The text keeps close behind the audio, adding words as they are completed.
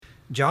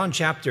John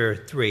chapter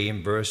 3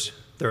 and verse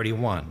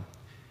 31.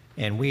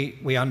 And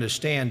we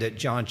understand that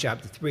John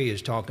chapter 3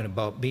 is talking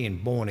about being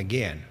born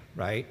again,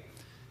 right?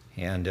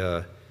 And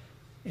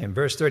in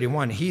verse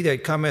 31, he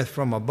that cometh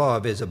from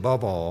above is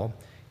above all.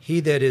 He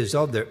that is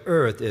of the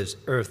earth is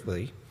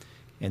earthly,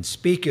 and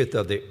speaketh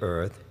of the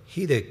earth.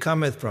 He that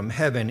cometh from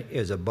heaven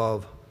is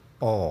above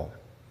all.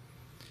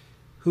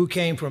 Who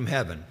came from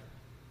heaven?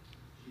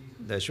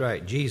 That's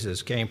right.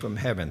 Jesus came from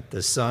heaven.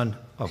 The Son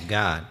of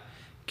God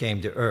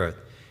came to earth.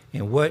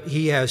 And what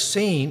he has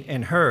seen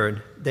and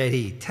heard, that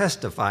he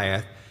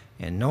testifieth,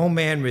 and no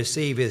man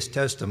receive his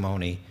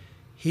testimony.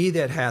 He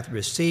that hath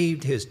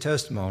received his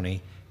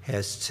testimony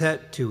has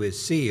set to his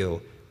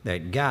seal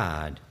that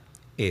God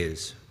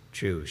is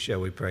true. Shall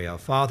we pray? Our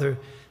Father,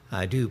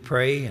 I do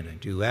pray and I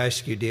do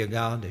ask you, dear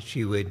God, that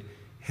you would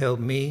help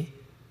me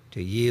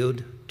to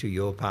yield to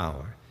your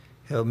power.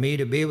 Help me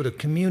to be able to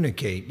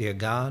communicate, dear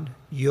God,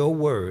 your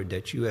word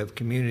that you have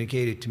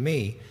communicated to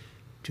me,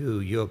 to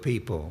your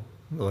people.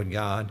 Lord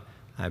God,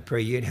 I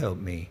pray you'd help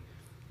me.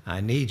 I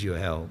need your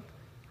help.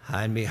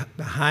 Hide me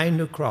behind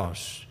the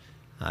cross,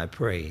 I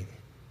pray,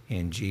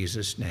 in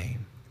Jesus'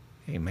 name.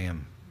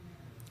 Amen.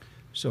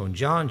 So in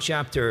John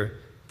chapter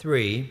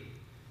 3,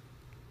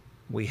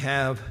 we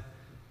have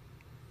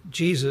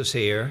Jesus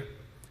here,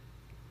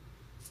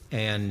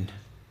 and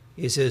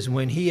he says,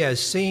 when he has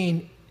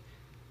seen,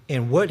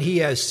 and what he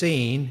has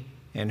seen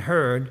and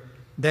heard,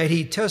 that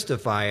he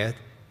testifieth,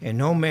 and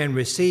no man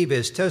receive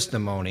his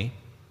testimony.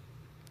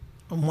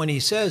 And when he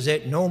says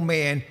that no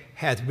man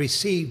hath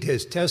received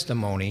his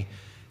testimony,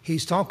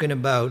 he's talking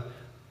about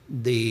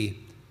the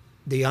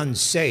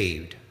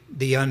unsaved,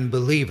 the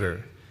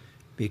unbeliever.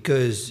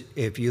 Because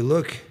if you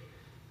look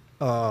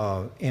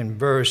in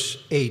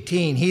verse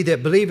 18, he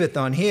that believeth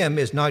on him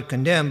is not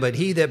condemned, but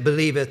he that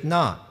believeth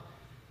not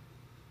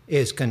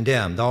is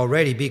condemned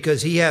already,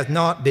 because he hath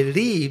not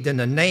believed in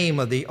the name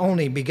of the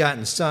only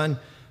begotten Son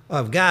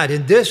of God.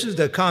 And this is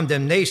the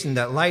condemnation,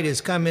 that light is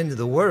come into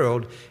the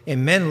world,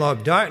 and men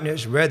love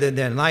darkness rather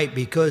than light,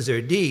 because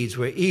their deeds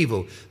were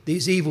evil.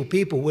 These evil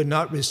people would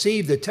not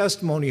receive the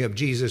testimony of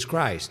Jesus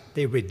Christ.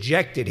 They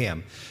rejected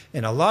him.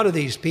 And a lot of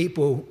these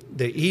people,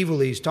 the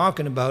evil he's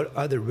talking about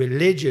are the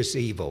religious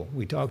evil.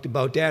 We talked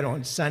about that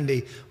on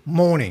Sunday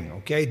morning,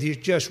 okay? These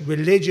just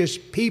religious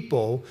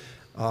people.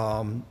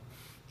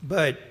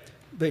 But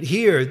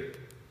here,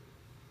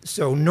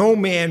 so no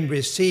man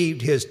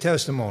received his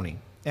testimony.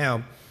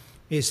 Now,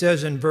 he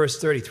says in verse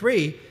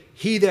 33,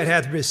 he that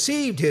hath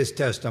received his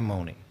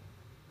testimony.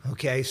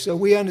 Okay, so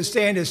we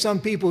understand that some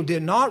people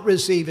did not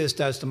receive his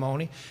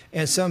testimony,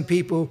 and some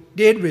people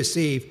did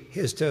receive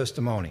his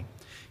testimony.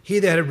 He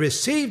that hath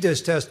received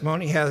his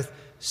testimony hath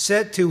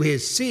set to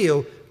his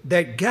seal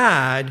that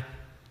God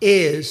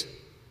is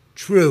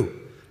true.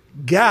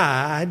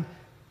 God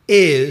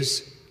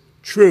is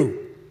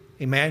true.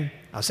 Amen.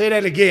 I'll say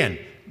that again.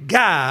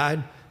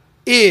 God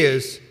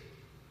is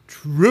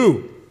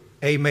true.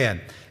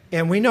 Amen.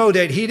 And we know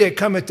that he that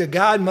cometh to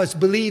God must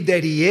believe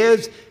that he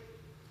is,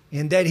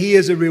 and that he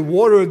is a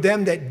rewarder of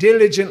them that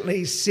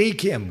diligently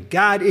seek him.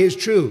 God is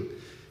true.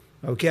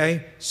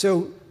 Okay?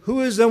 So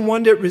who is the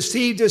one that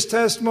received his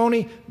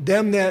testimony?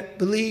 Them that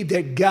believe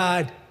that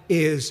God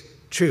is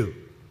true.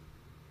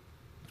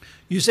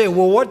 You say,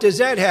 well, what does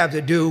that have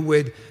to do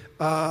with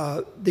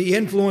the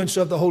influence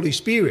of the Holy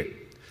Spirit?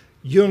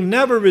 You'll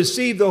never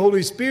receive the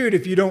Holy Spirit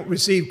if you don't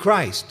receive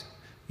Christ.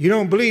 You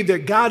don't believe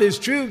that God is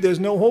true, there's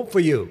no hope for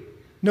you,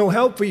 no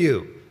help for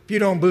you if you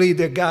don't believe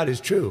that God is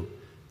true.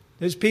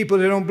 There's people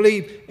that don't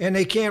believe and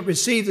they can't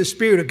receive the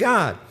Spirit of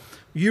God.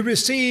 You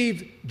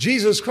receive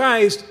Jesus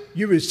Christ,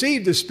 you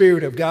receive the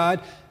Spirit of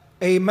God.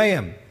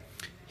 Amen.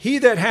 He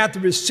that hath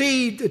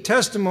received the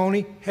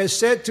testimony has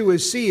set to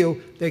his seal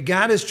that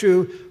God is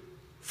true,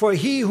 for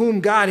he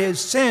whom God has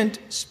sent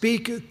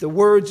speaketh the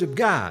words of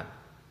God.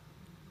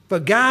 For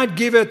God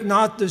giveth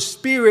not the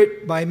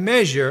Spirit by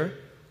measure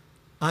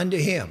unto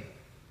him.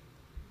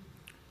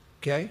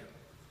 Okay?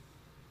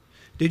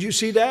 Did you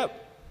see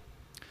that?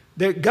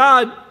 That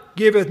God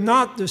giveth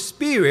not the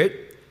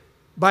Spirit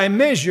by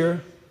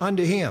measure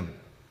unto him.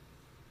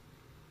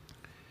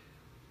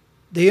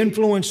 The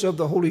influence of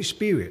the Holy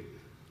Spirit.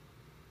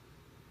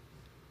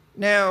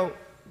 Now,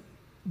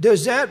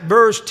 does that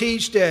verse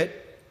teach that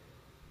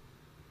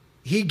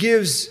he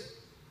gives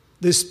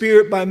the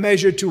Spirit by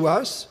measure to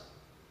us?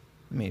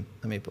 Let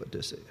me put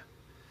this here.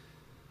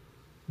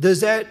 Does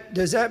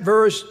that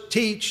verse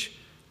teach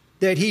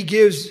that he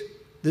gives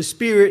the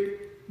Spirit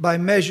by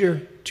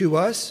measure to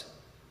us?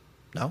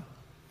 No.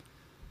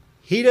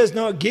 He does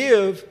not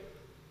give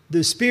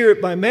the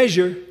Spirit by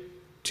measure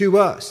to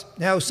us.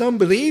 Now, some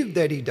believe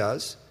that he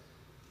does,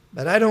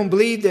 but I don't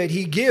believe that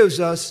he gives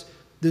us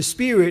the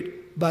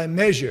Spirit by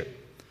measure.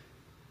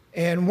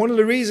 And one of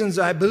the reasons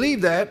I believe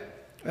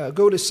that,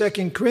 go to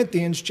 2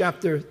 Corinthians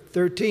chapter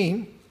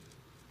 13.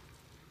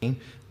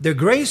 The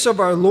grace of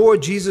our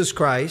Lord Jesus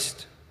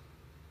Christ.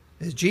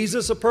 Is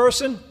Jesus a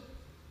person?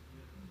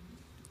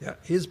 Yeah,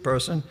 he's a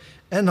person.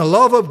 And the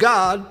love of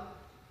God,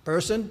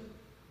 person.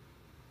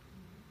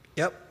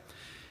 Yep.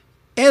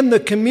 and the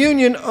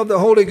communion of the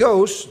Holy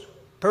Ghost,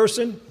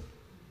 person.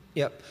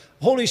 Yep.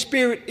 Holy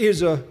Spirit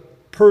is a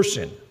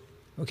person,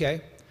 okay?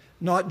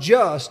 Not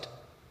just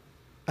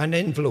an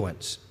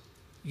influence.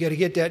 You got to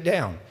get that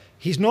down.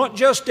 He's not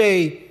just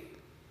an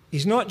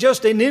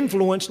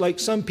influence like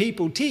some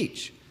people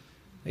teach.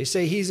 They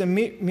say he's a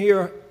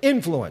mere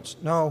influence.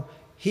 No,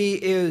 he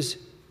is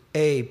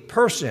a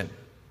person.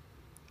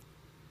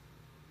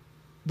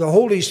 The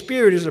Holy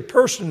Spirit is a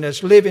person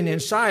that's living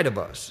inside of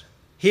us.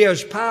 He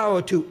has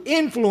power to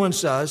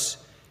influence us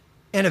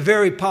in a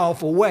very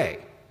powerful way.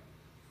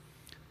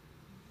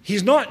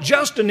 He's not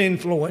just an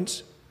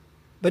influence,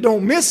 but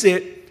don't miss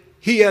it,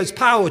 he has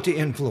power to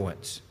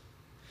influence.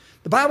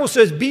 The Bible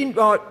says, be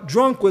not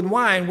drunk with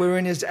wine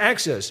wherein is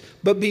excess,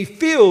 but be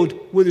filled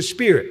with the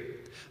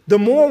Spirit. The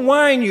more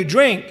wine you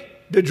drink,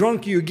 the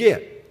drunker you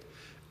get.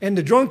 And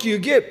the drunker you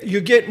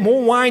get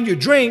more wine you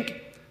drink,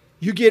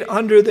 you get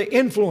under the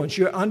influence.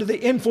 You're under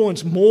the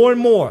influence more and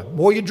more. The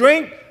more you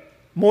drink,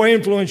 more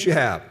influence you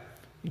have.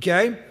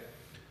 Okay?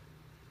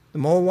 The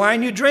more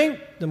wine you drink,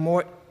 the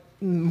more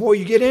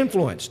you get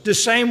influenced. The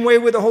same way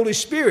with the Holy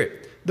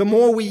Spirit. The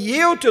more we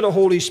yield to the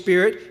Holy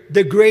Spirit,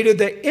 the greater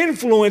the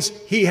influence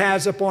he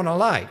has upon our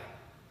life.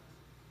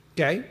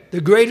 Okay?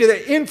 The greater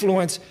the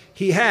influence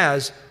he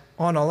has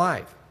on our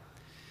life.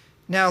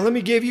 Now, let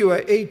me give you a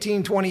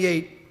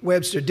 1828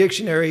 Webster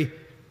Dictionary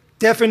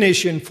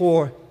definition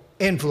for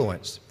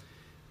influence.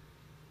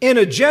 In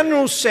a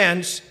general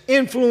sense,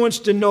 influence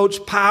denotes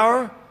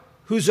power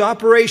whose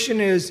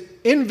operation is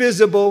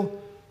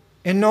invisible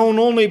and known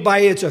only by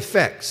its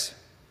effects,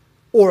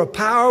 or a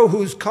power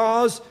whose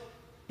cause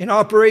and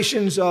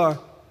operations are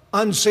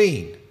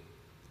unseen.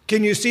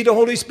 Can you see the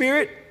Holy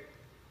Spirit?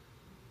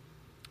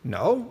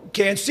 No,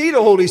 can't see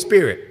the Holy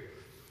Spirit.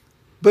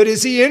 But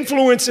is he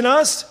influencing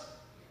us?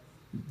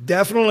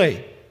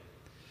 Definitely.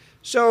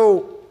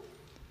 So,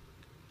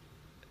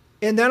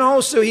 and then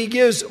also he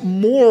gives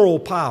moral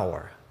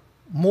power,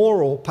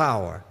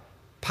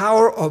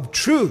 power of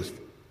truth,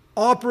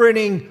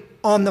 operating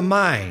on the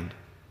mind,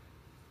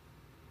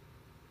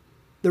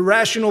 the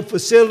rational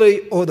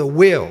facility or the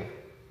will.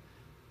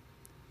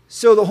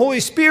 So the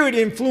Holy Spirit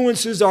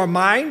influences our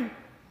mind,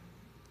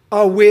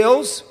 our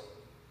wills.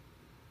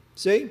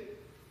 See?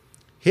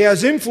 He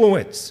has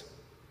influence.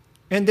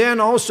 And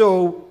then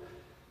also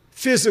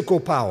physical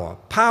power,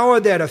 power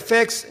that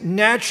affects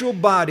natural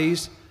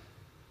bodies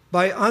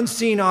by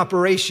unseen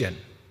operation.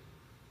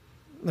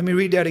 Let me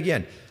read that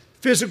again.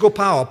 Physical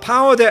power,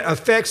 power that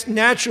affects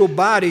natural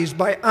bodies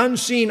by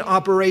unseen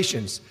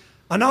operations.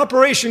 An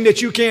operation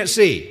that you can't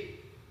see,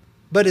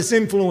 but it's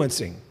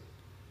influencing.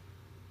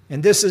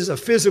 And this is a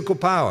physical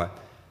power.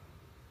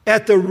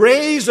 At the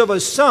rays of a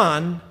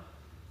sun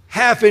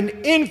have an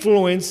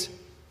influence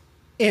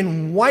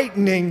in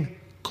whitening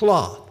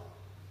cloth.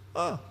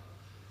 Oh.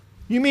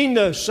 You mean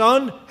the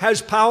sun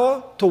has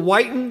power to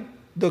whiten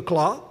the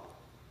cloth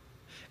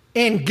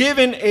and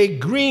given a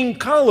green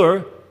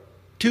color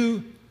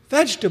to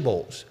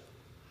vegetables?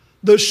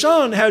 The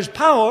sun has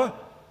power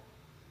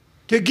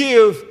to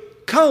give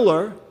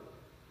color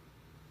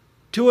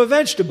to a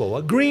vegetable,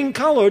 a green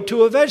color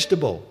to a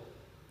vegetable.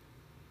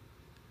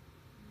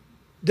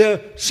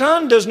 The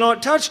sun does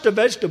not touch the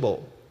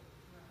vegetable.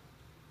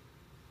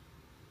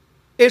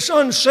 It's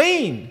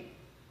unseen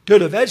to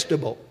the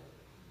vegetable.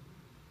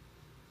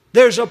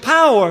 There's a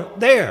power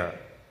there.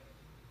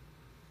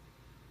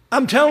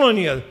 I'm telling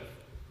you,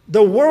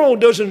 the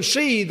world doesn't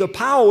see the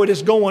power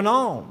that's going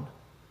on.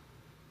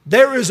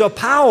 There is a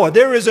power,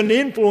 there is an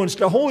influence.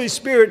 The Holy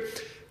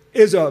Spirit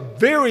is a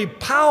very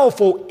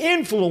powerful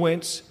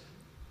influence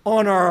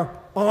on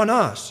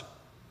us.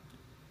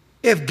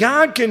 If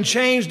God can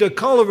change the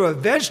color of a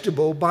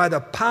vegetable by the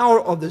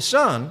power of the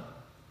sun,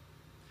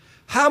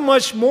 how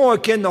much more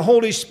can the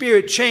Holy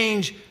Spirit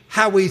change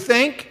how we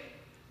think,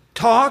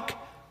 talk,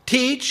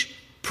 teach,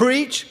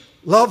 preach,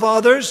 love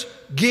others,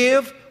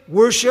 give,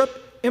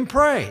 worship, and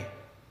pray?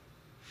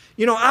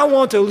 You know, I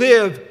want to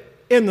live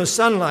in the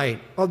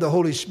sunlight of the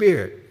Holy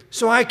Spirit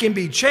so I can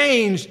be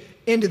changed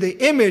into the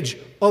image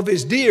of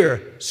His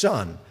dear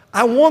Son.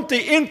 I want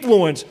the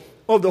influence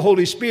of the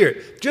Holy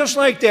Spirit, just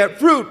like that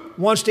fruit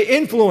wants the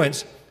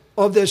influence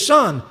of the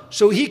sun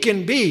so he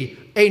can be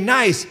a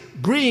nice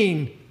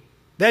green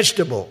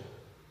vegetable.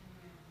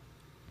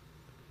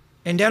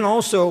 And then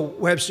also,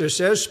 Webster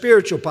says,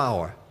 spiritual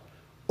power,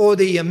 or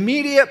the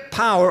immediate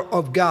power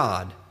of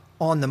God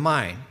on the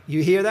mind.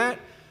 You hear that?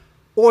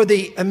 Or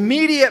the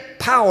immediate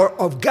power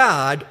of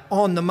God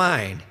on the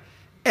mind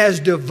as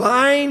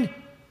divine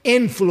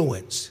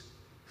influence.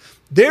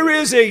 There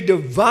is a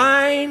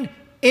divine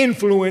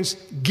influence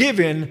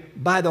given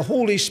by the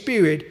Holy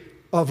Spirit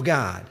of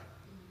God.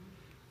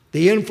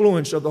 The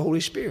influence of the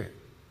Holy Spirit.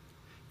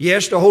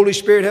 Yes, the Holy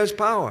Spirit has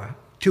power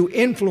to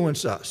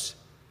influence us.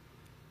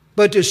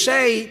 But to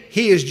say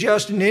He is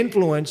just an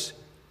influence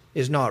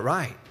is not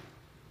right.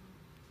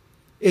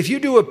 If you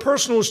do a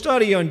personal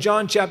study on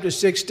John chapter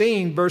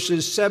 16,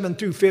 verses 7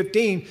 through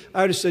 15,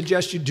 I would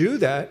suggest you do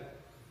that.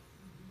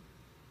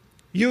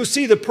 You'll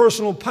see the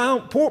personal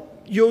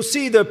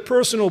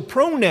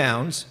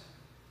pronouns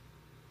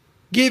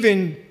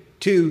given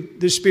to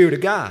the Spirit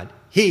of God.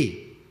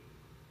 He.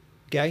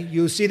 Okay?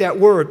 You'll see that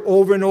word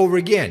over and over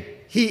again.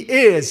 He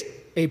is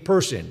a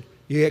person.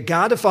 You get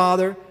God the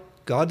Father,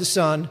 God the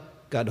Son,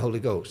 God the Holy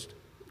Ghost,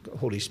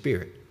 Holy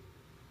Spirit.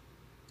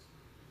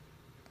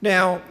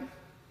 Now,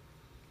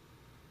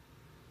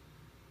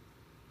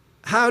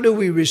 how do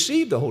we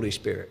receive the Holy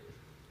Spirit?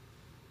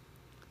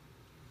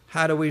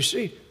 How do we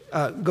receive?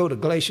 Go to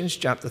Galatians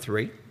chapter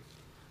 3.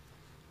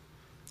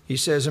 He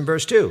says in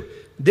verse 2,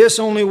 "This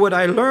only would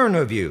I learn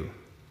of you.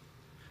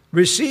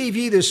 Receive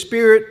ye the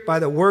Spirit by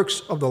the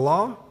works of the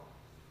law,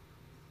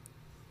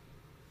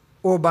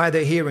 or by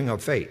the hearing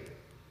of faith?"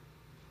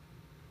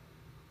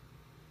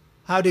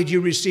 How did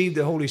you receive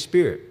the Holy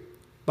Spirit?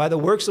 By the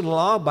works of the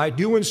law, by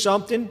doing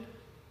something,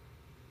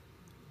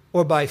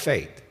 or by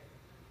faith?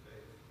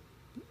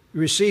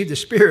 You receive the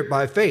Spirit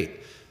by faith.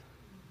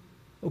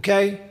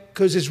 Okay?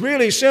 Because it's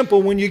really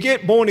simple. When you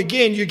get born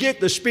again, you get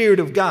the Spirit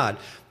of God.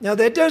 Now,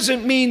 that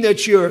doesn't mean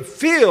that you're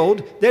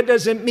filled. That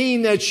doesn't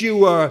mean that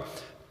you are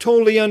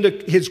totally under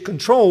His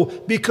control,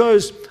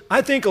 because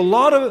I think a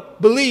lot of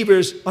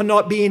believers are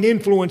not being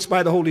influenced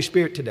by the Holy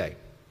Spirit today.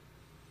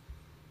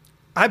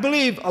 I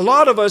believe a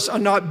lot of us are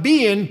not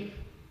being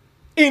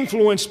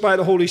influenced by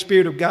the Holy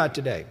Spirit of God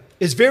today.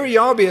 It's very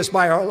obvious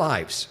by our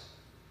lives,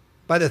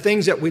 by the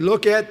things that we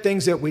look at,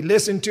 things that we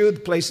listen to, the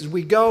places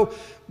we go,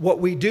 what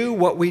we do,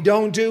 what we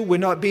don't do. We're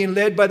not being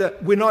led by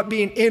we're not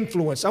being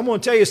influenced. I'm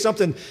going to tell you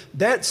something.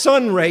 That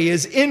sun ray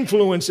is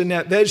influencing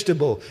that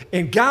vegetable.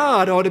 And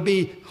God ought to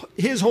be,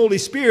 His Holy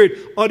Spirit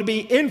ought to be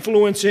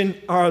influencing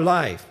our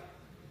life.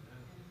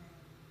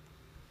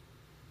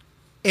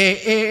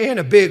 In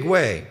a big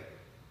way.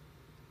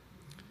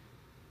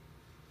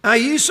 Are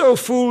ye so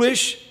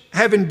foolish,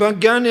 having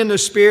begun in the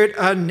Spirit,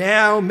 are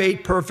now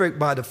made perfect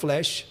by the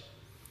flesh?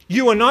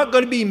 You are not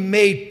going to be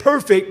made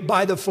perfect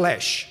by the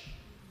flesh.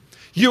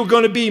 You're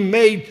going to be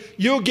made,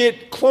 you'll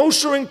get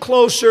closer and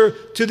closer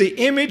to the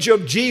image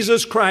of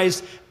Jesus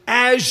Christ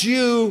as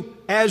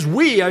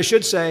we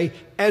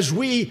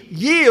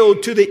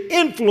yield to the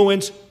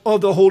influence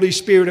of the Holy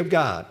Spirit of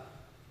God.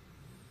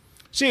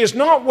 See, it's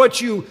not what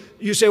you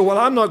say, well,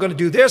 I'm not going to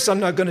do this, I'm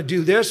not going to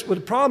do this. Well,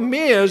 the problem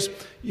is,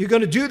 you're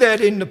going to do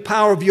that in the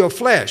power of your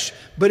flesh.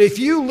 But if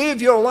you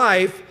live your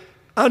life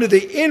under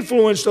the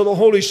influence of the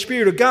Holy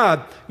Spirit of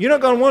God, you're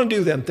not going to want to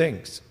do them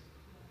things.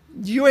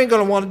 You ain't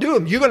going to want to do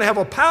them. You're going to have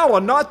a power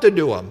not to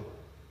do them.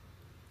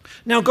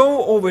 Now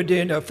go over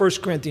to 1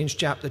 Corinthians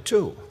chapter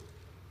 2.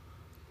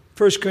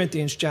 1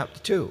 Corinthians chapter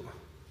 2.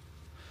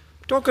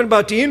 Talking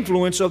about the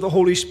influence of the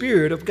Holy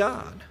Spirit of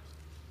God.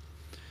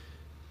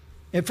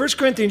 In 1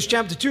 Corinthians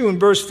chapter 2 and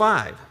verse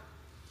 5.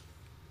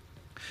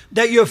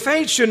 That your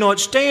faith should not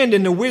stand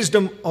in the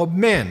wisdom of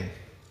men,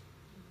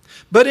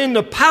 but in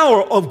the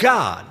power of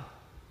God.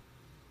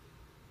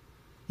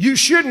 You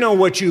should know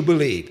what you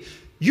believe.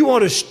 You ought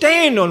to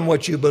stand on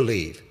what you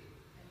believe.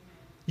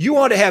 You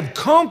ought to have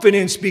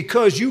confidence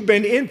because you've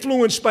been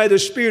influenced by the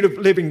Spirit of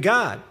living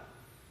God.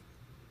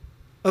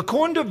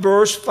 According to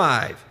verse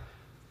 5,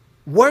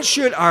 what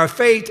should our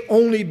faith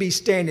only be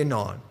standing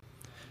on?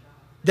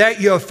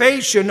 That your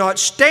faith should not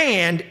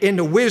stand in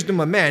the wisdom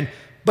of men,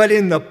 but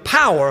in the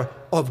power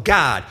of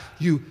God.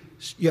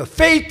 Your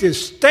faith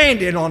is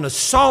standing on a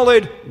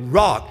solid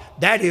rock.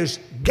 That is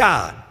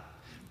God.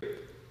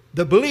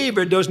 The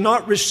believer does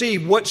not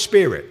receive what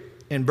spirit?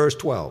 In verse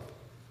 12.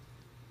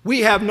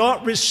 We have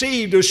not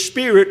received the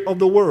spirit of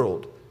the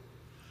world.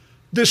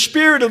 The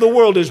spirit of the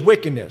world is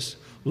wickedness,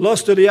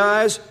 lust of the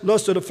eyes,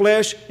 lust of the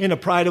flesh, and the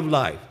pride of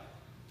life.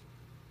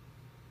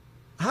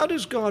 How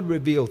does God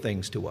reveal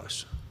things to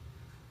us?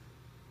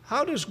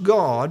 How does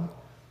God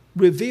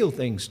reveal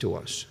things to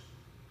us?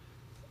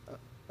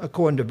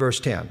 According to verse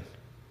 10.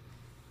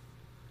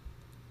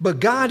 But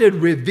God had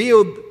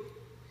revealed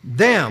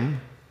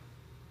them.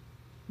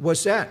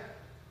 What's that?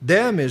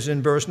 Them is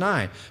in verse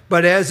 9.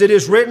 But as it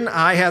is written,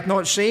 eye hath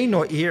not seen,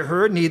 nor ear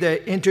heard, neither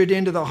entered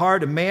into the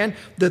heart of man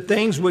the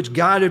things which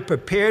God had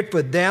prepared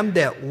for them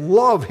that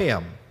love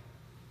Him.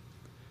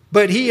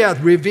 But He hath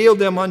revealed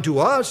them unto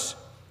us.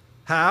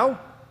 How?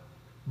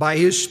 By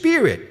His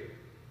Spirit.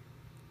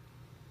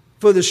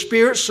 For the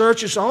Spirit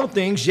searches all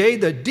things, yea,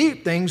 the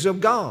deep things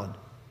of God.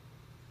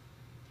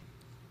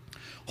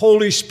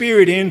 Holy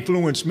Spirit,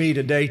 influence me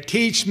today.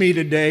 Teach me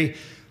today.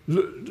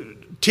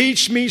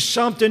 Teach me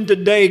something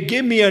today.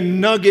 Give me a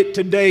nugget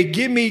today.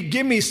 Give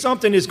me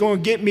something that's going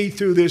to get me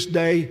through this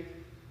day.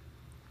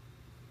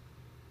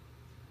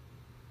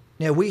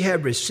 Now we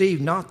have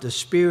received not the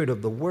spirit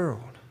of the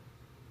world,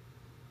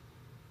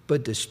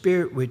 but the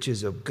Spirit which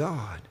is of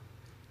God,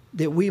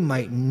 that we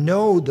might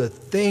know the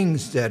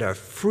things that are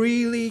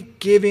freely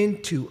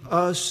given to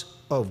us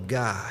of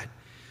God,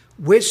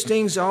 which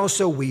things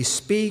also we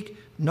speak,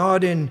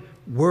 not in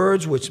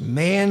words which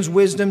man's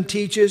wisdom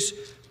teaches,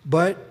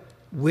 but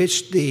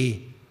which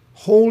the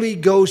Holy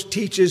Ghost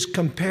teaches,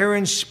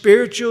 comparing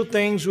spiritual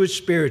things with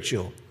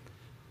spiritual.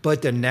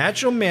 But the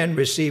natural man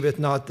receiveth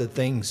not the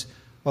things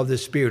of the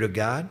Spirit of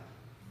God,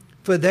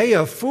 For they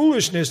are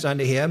foolishness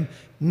unto him,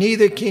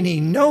 neither can he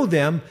know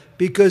them,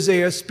 because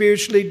they are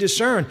spiritually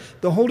discerned.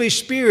 The Holy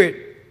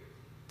Spirit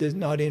does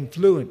not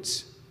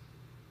influence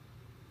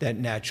that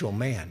natural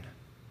man.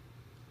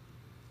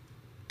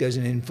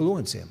 Doesn't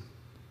influence him,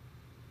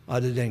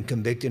 other than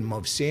convicting him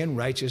of sin,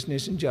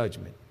 righteousness, and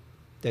judgment.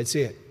 That's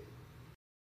it.